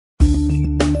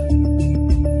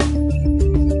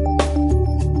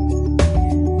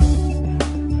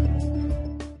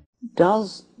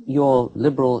Does your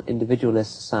liberal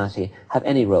individualist society have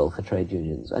any role for trade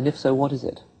unions? And if so, what is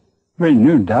it? Well,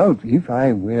 no doubt, if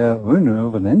I were owner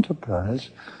of an enterprise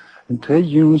and trade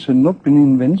unions had not been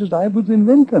invented, I would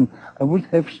invent them. I would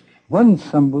have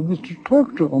somebody to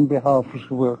talk to on behalf of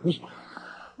the workers,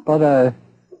 but I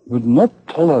would not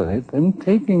tolerate them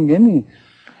taking any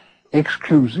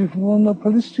exclusive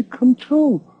monopolistic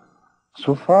control.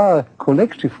 So far,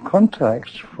 collective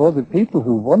contracts for the people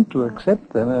who want to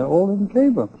accept them are all in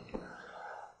favor.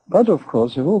 But of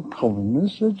course, the whole problem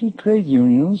is that the trade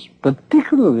unions,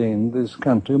 particularly in this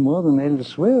country more than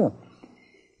elsewhere,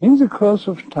 in the course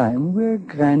of time were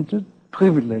granted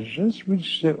privileges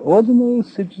which the ordinary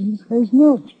citizens has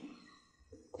not.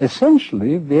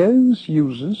 Essentially, various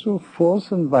uses of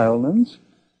force and violence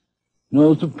in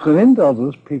order to prevent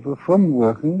other people from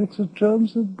working with the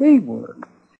terms that they work.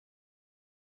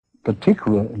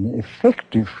 Particularly an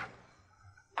effective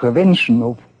prevention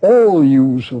of all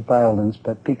use of violence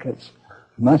by pickets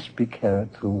must be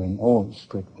carried through in all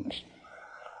strictness.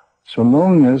 So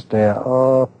long as there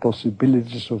are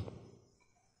possibilities of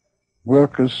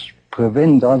workers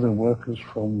prevent other workers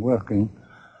from working,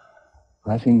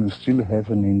 I think we still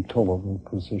have an intolerable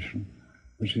position,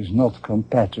 which is not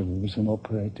compatible with an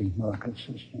operating market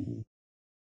system.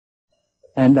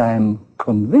 And I am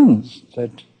convinced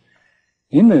that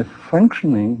in a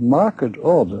functioning market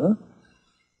order,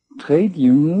 trade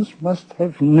unions must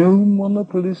have no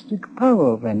monopolistic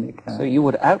power of any kind. So you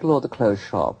would outlaw the closed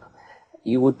shop.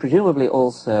 You would presumably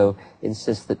also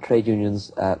insist that trade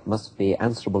unions must be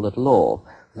answerable at law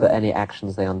for any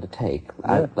actions they undertake,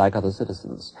 like other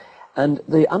citizens. And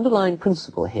the underlying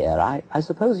principle here, I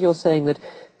suppose you're saying that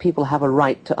people have a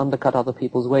right to undercut other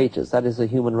people's wages. That is a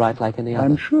human right like any other.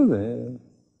 I'm sure they have.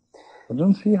 I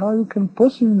don't see how you can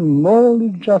possibly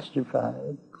morally justify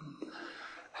it.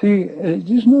 See, it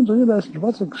is not realized to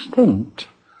what extent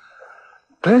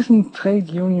present trade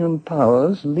union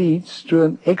powers leads to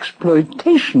an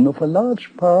exploitation of a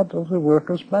large part of the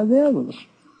workers by the others.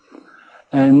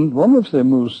 And one of the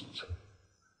most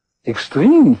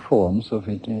extreme forms of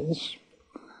it is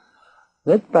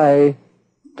that by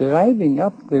driving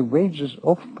up the wages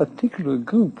of a particular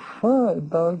group far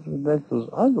above that of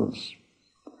others,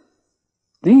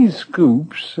 these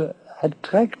groups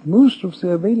attract most of the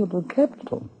available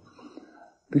capital,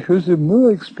 because the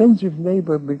more expensive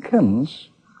labor becomes,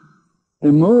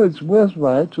 the more it's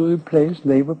worthwhile to replace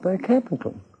labor by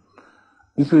capital.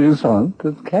 With the result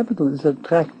that capital is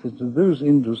attracted to those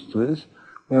industries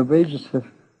where wages have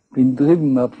been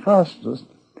driven up fastest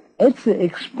at the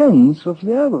expense of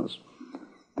the others.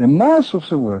 The mass of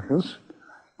the workers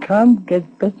can't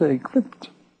get better equipped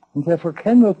and therefore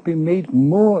cannot be made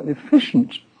more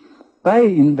efficient by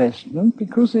investment,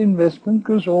 because the investment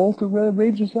goes all to where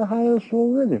wages are highest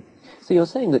already. So you're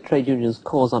saying that trade unions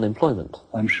cause unemployment?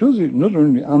 I'm sure that not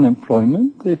only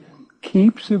unemployment, they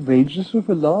keep the wages of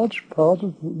a large part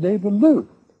of labor low.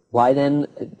 Why then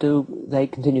do they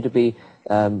continue to be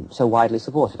so widely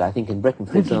supported? I think in Britain,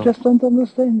 for example... You just don't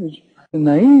understand it. The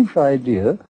naive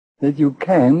idea that you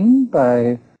can,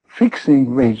 by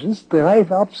fixing wages,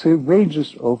 drive up the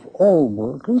wages of all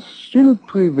workers, still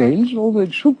prevails, although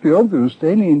it should be obvious to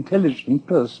any intelligent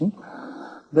person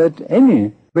that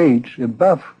any wage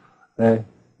above a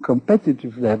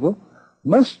competitive level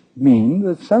must mean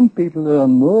that some people earn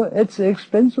more at the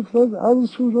expense of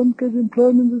others who don't get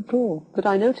employment at all. But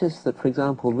I noticed that, for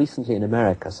example, recently in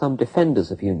America, some defenders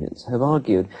of unions have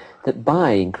argued that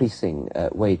by increasing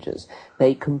wages,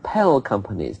 they compel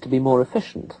companies to be more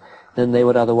efficient than they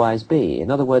would otherwise be. In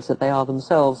other words, that they are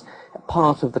themselves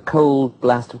part of the cold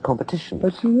blast of competition.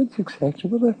 But see, that's exactly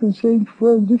what I've been saying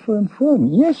for a different form.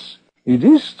 Yes, it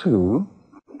is true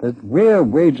that where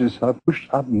wages are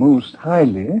pushed up most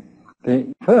highly,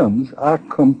 the firms are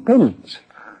compelled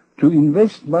to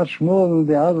invest much more than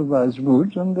they otherwise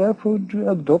would, and therefore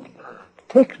to adopt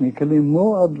technically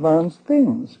more advanced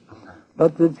things.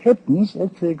 But that happens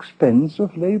at the expense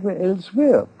of labor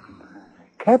elsewhere.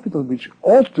 Capital which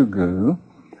ought to go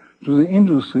to the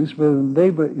industries where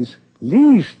labor is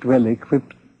least well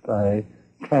equipped by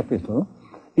capital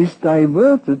is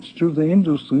diverted to the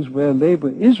industries where labor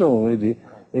is already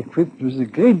equipped with a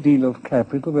great deal of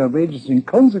capital, where wages in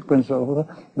consequence of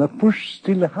that are pushed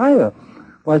still higher,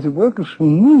 while the workers who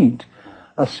need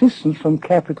assistance from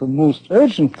capital most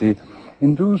urgently,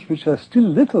 and those which are still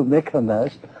little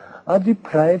mechanized, are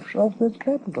deprived of that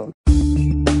capital.